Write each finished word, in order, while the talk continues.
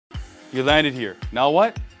You landed here. Now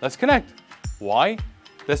what? Let's connect. Why?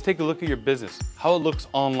 Let's take a look at your business, how it looks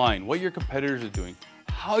online, what your competitors are doing,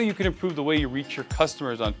 how you can improve the way you reach your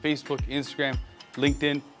customers on Facebook, Instagram,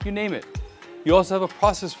 LinkedIn, you name it. You also have a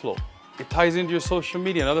process flow. It ties into your social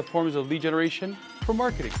media and other forms of lead generation for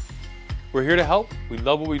marketing. We're here to help. We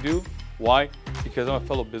love what we do. Why? Because I'm a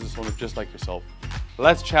fellow business owner just like yourself.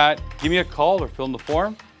 Let's chat. Give me a call or fill in the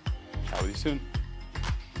form. Chat with you soon.